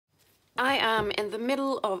I am in the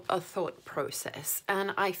middle of a thought process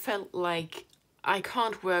and I felt like I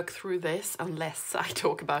can't work through this unless I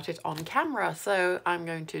talk about it on camera. So I'm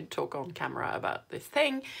going to talk on camera about this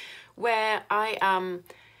thing where I am,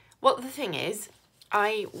 well, the thing is,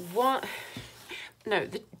 I want, no,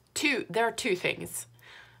 there are two things.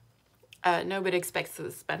 Nobody expects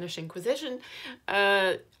the Spanish Inquisition.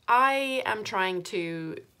 I am trying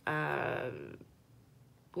to,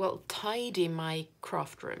 well, tidy my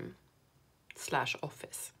craft room /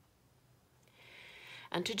 office.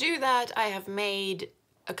 And to do that, I have made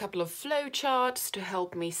a couple of flow charts to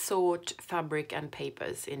help me sort fabric and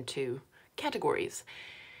papers into categories.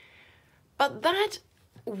 But that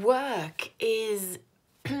work is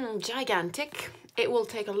gigantic. It will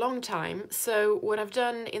take a long time. So what I've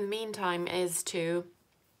done in the meantime is to,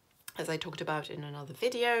 as I talked about in another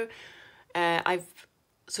video, I've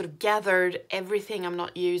sort of gathered everything I'm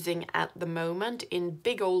not using at the moment in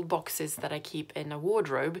big old boxes that I keep in a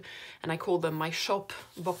wardrobe, and I call them my shop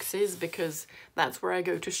boxes because that's where I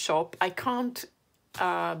go to shop. I can't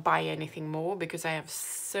buy anything more because I have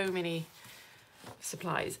so many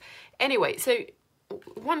supplies. Anyway, so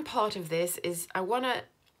one part of this is I want to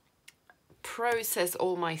process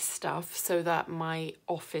all my stuff so that my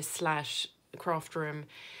office / craft room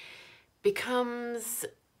becomes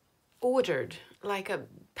ordered, like a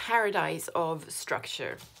paradise of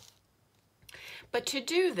structure. But to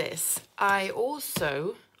do this, I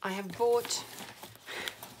have bought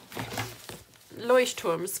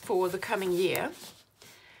leuchtturms for the coming year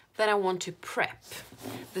that I want to prep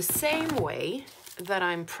the same way that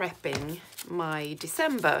I'm prepping my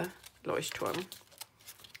December leuchtturm.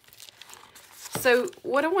 So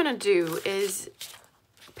what I want to do is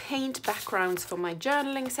paint backgrounds for my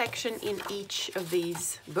journaling section in each of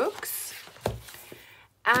these books,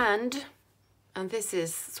 and this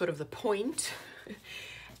is sort of the point,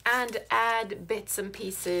 and add bits and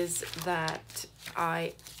pieces that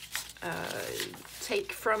I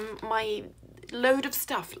take from my load of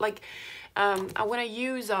stuff. Like I want to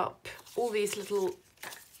use up all these little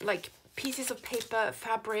like pieces of paper,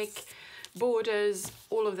 fabric, borders,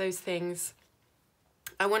 all of those things.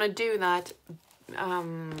 I want to do that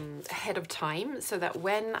ahead of time so that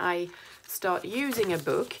when I start using a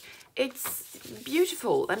book, it's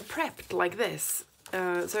beautiful and prepped like this.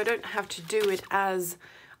 So I don't have to do it as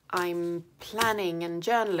I'm planning and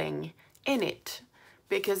journaling in it,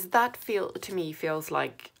 because that to me feels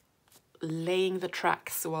like laying the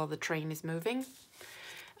tracks while the train is moving.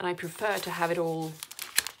 And I prefer to have it all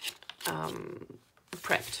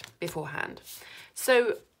prepped beforehand.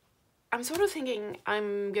 So I'm sort of thinking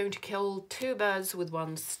I'm going to kill two birds with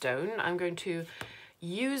one stone. I'm going to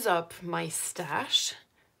use up my stash.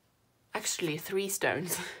 Actually, 3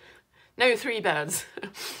 stones. No, 3 birds.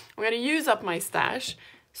 I'm going to use up my stash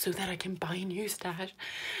so that I can buy a new stash.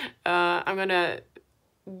 I'm going to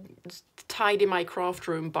tidy my craft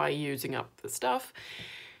room by using up the stuff.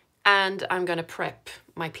 And I'm going to prep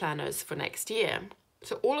my planners for next year.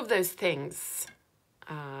 So all of those things,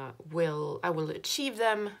 I will achieve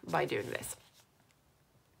them by doing this.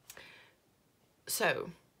 So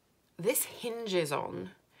this hinges on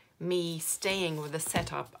me staying with the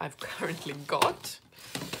setup I've currently got,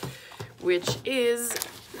 which is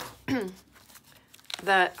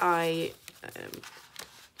that I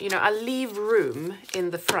leave room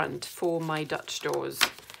in the front for my Dutch doors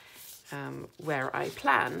where I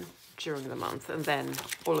plan during the month, and then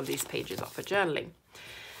all of these pages are for journaling.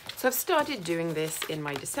 So I've started doing this in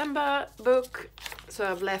my December book. So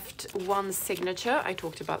I've left one signature. I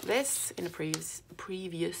talked about this in a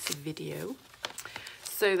previous video,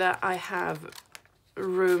 so that I have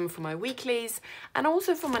room for my weeklies and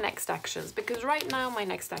also for my next actions, because right now my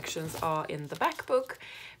next actions are in the back book,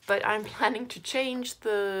 but I'm planning to change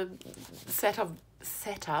the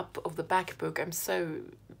setup of the back book. I'm so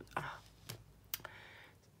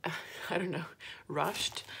I don't know,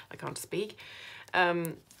 rushed. I can't speak.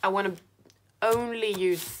 I want to only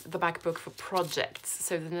use the back book for projects,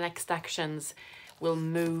 so the next actions will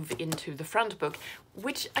move into the front book,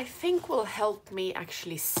 which I think will help me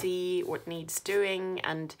actually see what needs doing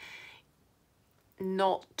and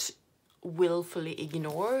not willfully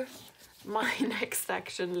ignore my next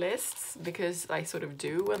action lists, because I sort of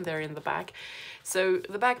do when they're in the back. So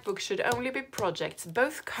the back book should only be projects,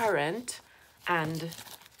 both current and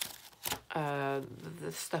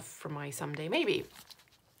the stuff from my Someday Maybe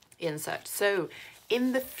insert. So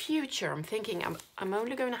in the future, I'm thinking I'm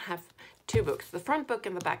only going to have 2 books, the front book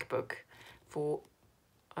and the back book, for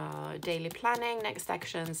daily planning, next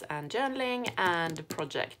actions and journaling, and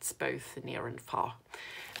projects both near and far.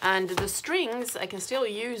 And the strings, I can still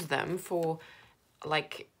use them for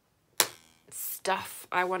like stuff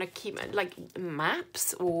I want to keep, like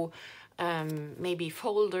maps or maybe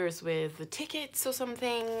folders with the tickets or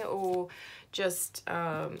something, or just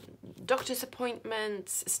doctor's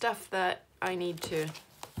appointments, stuff that I need to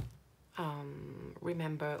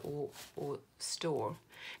remember or store.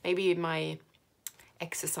 Maybe my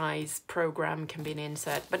exercise program can be an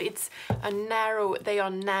insert, but it's they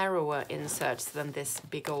are narrower inserts than this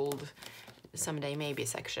big old someday maybe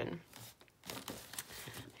section.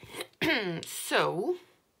 So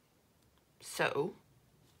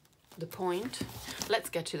the point, let's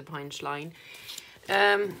get to the punchline.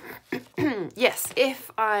 Yes,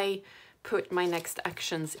 if I put my next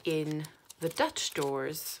actions in the Dutch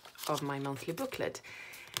doors of my monthly booklet,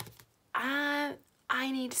 I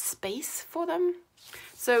need space for them.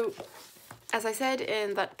 So, as I said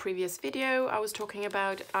in that previous video I was talking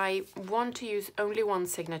about, I want to use only one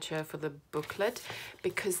signature for the booklet,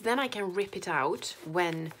 because then I can rip it out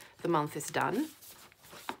when the month is done.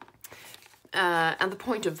 And the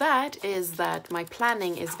point of that is that my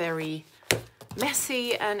planning is very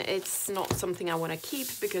messy and it's not something I want to keep,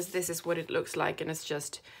 because this is what it looks like, and it's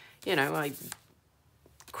just, you know, I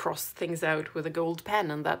cross things out with a gold pen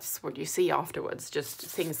and that's what you see afterwards, just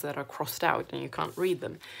things that are crossed out and you can't read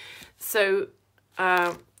them. So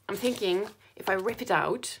I'm thinking if I rip it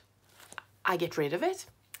out, I get rid of it,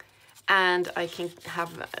 and I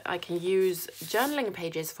can use journaling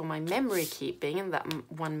pages for my memory keeping, and that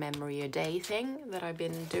one memory a day thing that I've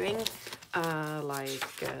been doing,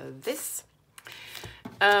 like this.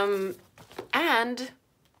 And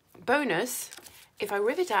bonus, if I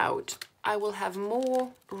rip it out, I will have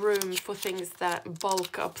more room for things that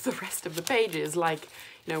bulk up the rest of the pages, like,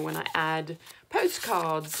 you know, when I add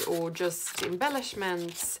postcards or just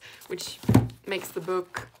embellishments, which makes the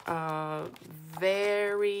book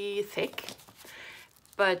very thick.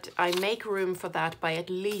 But I make room for that by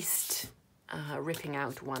at least ripping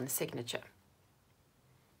out one signature.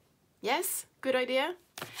 Yes, good idea.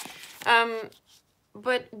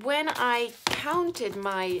 But when I counted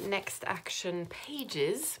my next action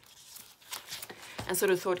pages and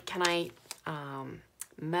sort of thought, can I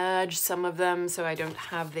merge some of them so I don't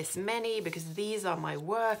have this many, because these are my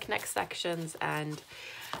work next actions and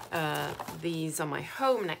these are my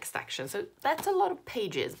home next actions. So that's a lot of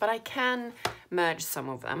pages, but I can merge some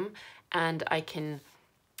of them and I can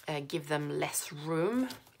give them less room.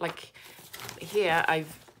 Like here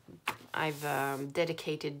I've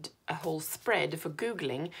dedicated a whole spread for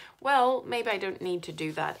Googling. Well, maybe I don't need to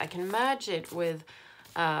do that. I can merge it with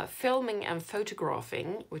filming and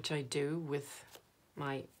photographing, which I do with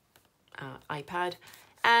my iPad,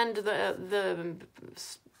 and the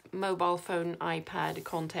mobile phone, iPad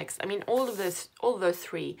context. I mean, all of those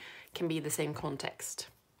three can be the same context.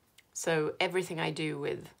 So everything I do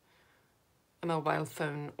with a mobile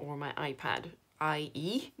phone or my iPad,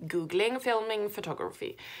 i.e. Googling, filming,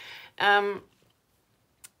 photography.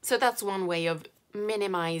 So that's one way of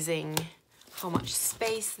minimizing how much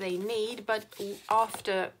space they need. But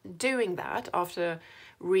after doing that, after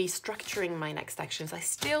restructuring my next actions, I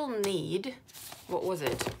still need, what was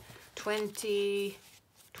it,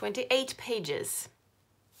 28 pages.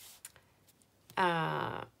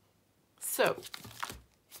 So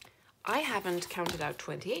I haven't counted out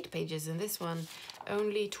 28 pages in this one,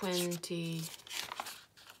 only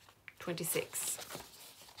 26.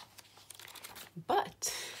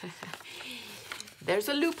 But there's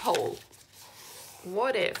a loophole.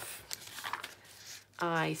 What if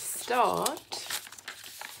I start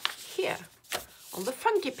here on the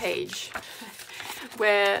funky page,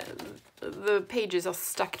 where the pages are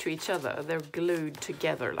stuck to each other, they're glued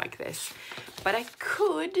together like this. But I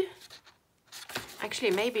could,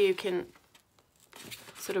 actually maybe you can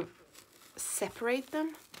sort of separate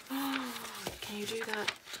them. Can you do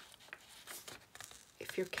that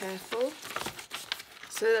if you're careful?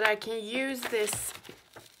 So that I can use this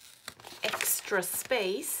extra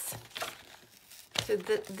space, so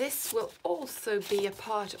that this will also be a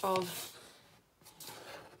part of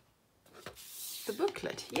the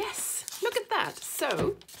booklet. Yes, look at that.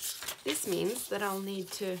 So this means that I'll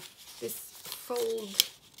need to, this fold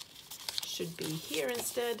should be here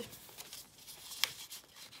instead.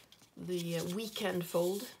 The weekend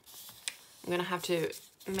fold. I'm gonna have to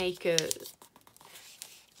make a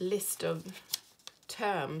list of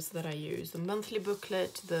terms that I use: the monthly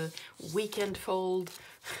booklet, the weekend fold,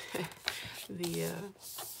 the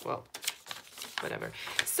well, whatever.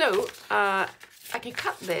 So I can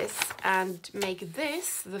cut this and make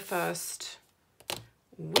this the first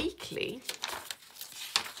weekly,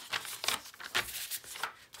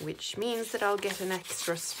 which means that I'll get an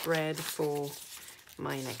extra spread for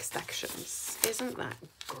my next actions. Isn't that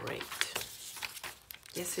great?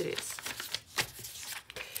 Yes, it is.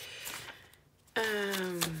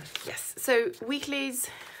 Yes, so weeklies,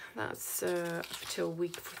 that's up till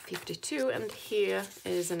week 52, and here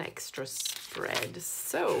is an extra spread.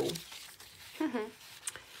 So,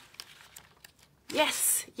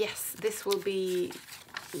 yes, this will be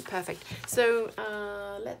perfect. So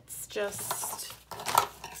let's just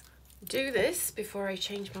do this before I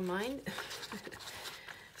change my mind.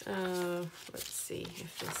 Let's see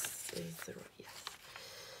if this is the right, yes.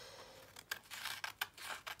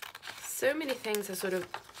 So many things are sort of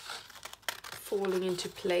falling into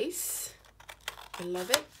place. I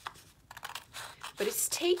love it. But it's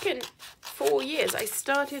taken 4 years. I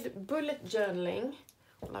started bullet journaling.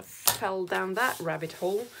 Well, I fell down that rabbit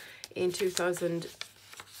hole in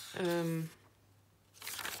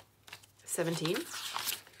 2017.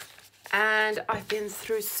 And I've been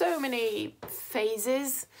through so many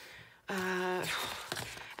phases. And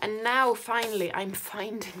now finally I'm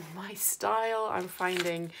finding my style. I'm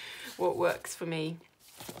finding what works for me.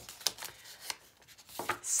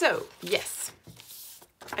 So, yes,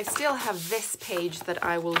 I still have this page that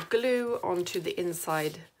I will glue onto the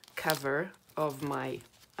inside cover of my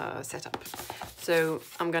setup. So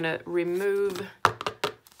I'm gonna remove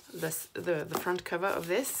this, the front cover of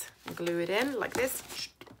this, glue it in like this.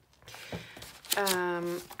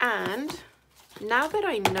 And now that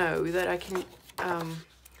I know that I can,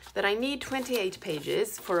 that I need 28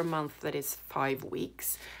 pages for a month that is 5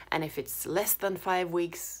 weeks, and if it's less than 5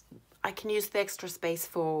 weeks, I can use the extra space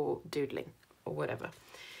for doodling or whatever.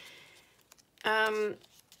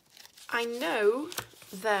 I know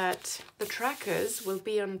that the trackers will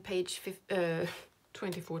be on page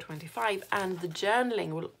 24, 25, and the journaling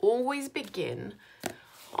will always begin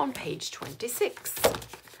on page 26,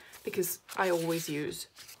 because I always use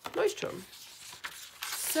Leuchtturm.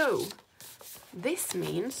 So this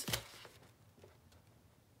means,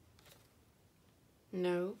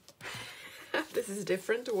 no, this is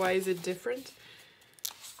different. Why is it different?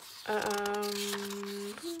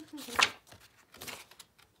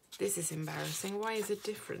 This is embarrassing. Why is it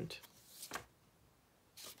different?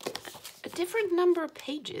 A different number of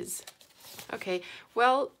pages. Okay,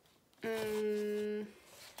 well,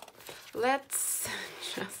 let's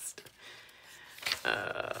just,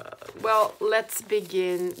 well, let's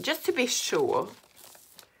begin, just to be sure,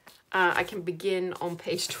 I can begin on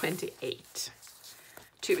page 28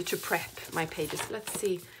 to prep my pages. Let's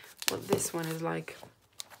see what this one is like.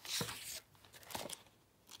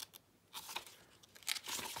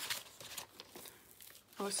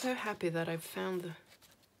 I was so happy that I found the...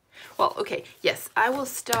 Well, okay, yes, I will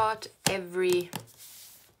start every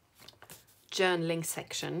journaling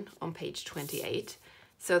section on page 28.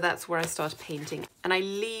 So that's where I start painting. And I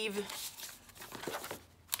leave...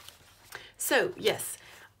 So, yes,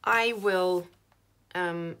 I will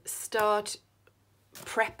start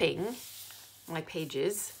prepping my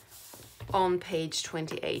pages on page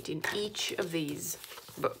 28 in each of these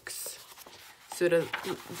books. So that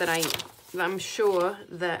I'm sure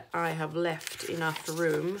that I have left enough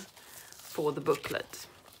room for the booklet.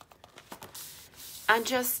 And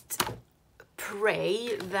just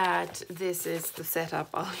pray that this is the setup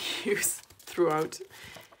I'll use throughout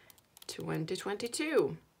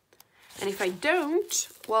 2022. And if I don't,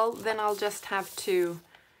 well, then I'll just have to,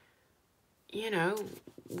 you know,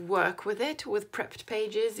 work with it with prepped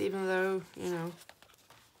pages, even though, you know,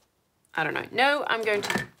 I don't know. No, I'm going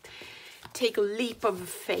to take a leap of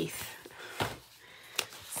faith.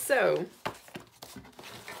 So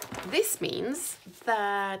this means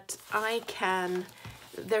that I can,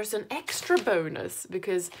 there's an extra bonus,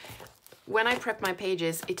 because when I prep my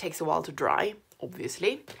pages, it takes a while to dry,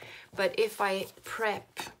 obviously. But if I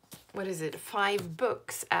prep, what is it, 5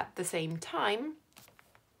 books at the same time,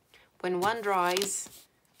 when one dries,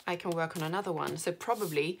 I can work on another one. So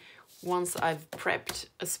probably once I've prepped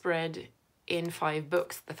a spread in 5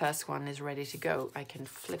 books, the first one is ready to go. I can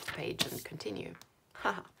flip the page and continue.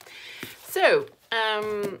 So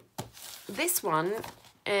this one,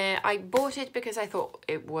 I bought it because I thought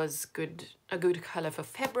it was a good color for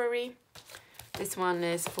February. This one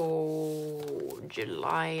is for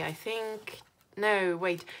July, I think. No,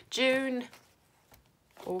 wait, June,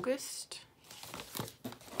 August,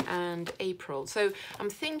 and April. So I'm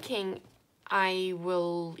thinking I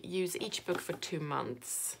will use each book for 2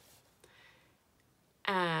 months.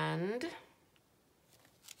 And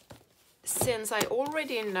since I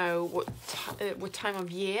already know what time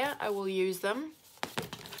of year I will use them,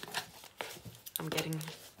 I'm getting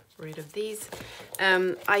rid of these.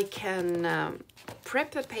 I can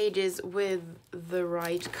prep the pages with the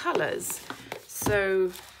right colors.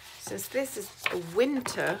 So since this is a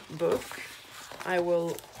winter book, I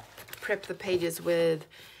will prep the pages with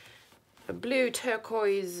a blue,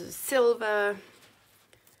 turquoise, silver,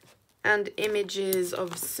 and images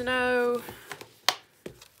of snow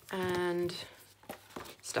and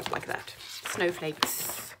stuff like that.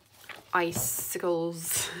 Snowflakes,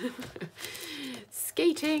 icicles,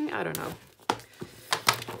 skating, I don't know.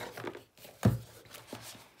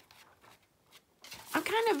 I'm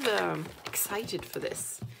kind of excited for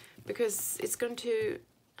this because it's going to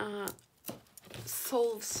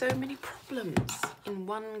solve so many problems in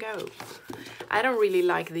one go. I don't really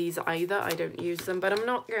like these either, I don't use them, but I'm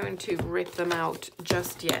not going to rip them out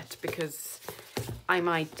just yet because I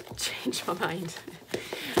might change my mind.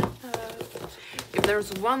 If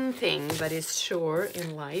there's one thing that is sure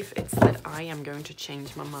in life, it's that I am going to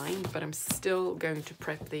change my mind, but I'm still going to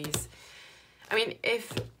prep these. I mean,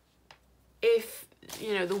 if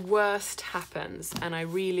you know, the worst happens and I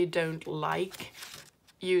really don't like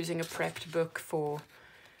using a prepped book for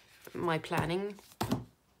my planning,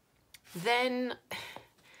 then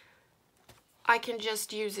I can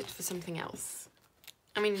just use it for something else.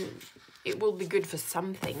 I mean, it will be good for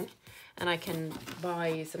something, and I can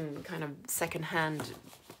buy some kind of second-hand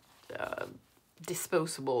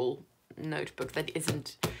disposable notebook that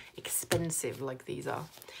isn't expensive like these are.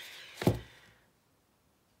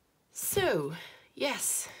 So,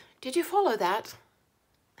 yes, did you follow that?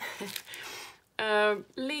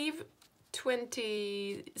 Leave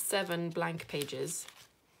 27 blank pages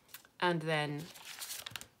and then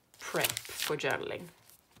prep for journaling.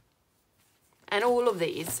 And all of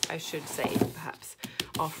these, I should say, perhaps,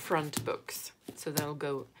 are front books. So they'll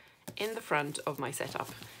go in the front of my setup,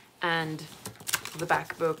 and the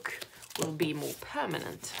back book will be more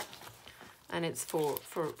permanent. And it's for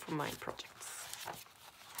my projects.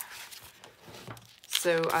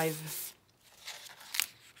 So I've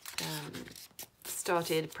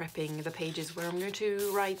started prepping the pages where I'm going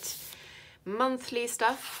to write monthly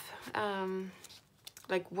stuff,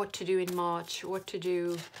 like what to do in March, what to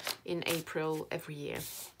do in April every year.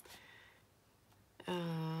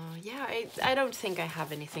 Yeah, I don't think I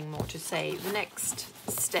have anything more to say. The next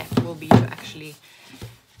step will be to actually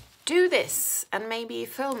do this and maybe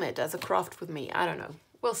film it as a craft with me. I don't know.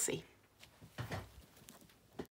 We'll see.